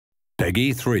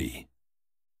Peggy 3.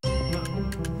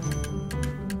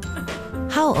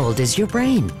 How old is your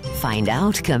brain? Find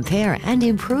out, compare, and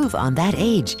improve on that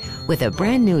age with a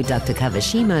brand new Dr.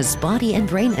 Kawashima's Body and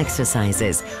Brain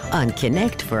Exercises on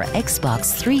Kinect for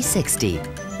Xbox 360.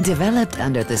 Developed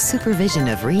under the supervision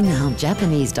of renowned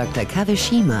Japanese Dr.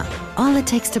 Kawashima, all it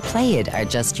takes to play it are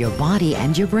just your body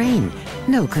and your brain.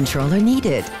 No controller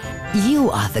needed. You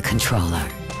are the controller.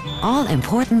 All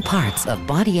important parts of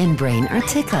body and brain are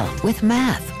tickled with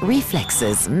math,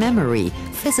 reflexes, memory,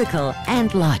 physical,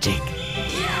 and logic.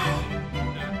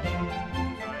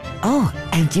 Oh,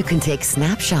 and you can take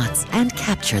snapshots and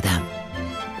capture them.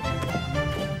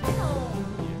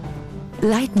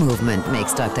 Light movement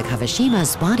makes Dr.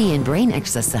 Kawashima's Body and Brain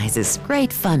Exercises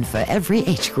great fun for every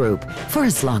age group, for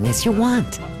as long as you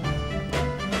want.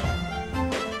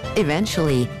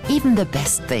 Eventually, even the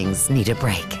best things need a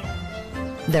break.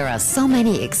 There are so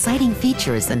many exciting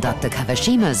features in Dr.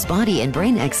 Kawashima's Body and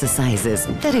Brain Exercises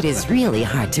that it is really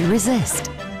hard to resist.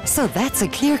 So that's a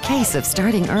clear case of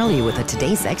starting early with the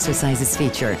Today's Exercises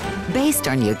feature. Based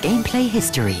on your gameplay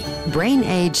history, brain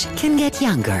age can get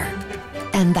younger.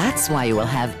 And that's why you will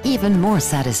have even more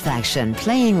satisfaction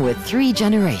playing with 3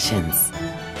 generations.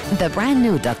 The brand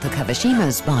new Dr.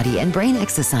 Kawashima's Body and Brain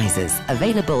Exercises,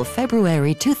 available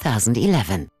February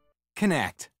 2011.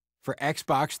 Kinect for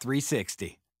Xbox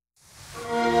 360.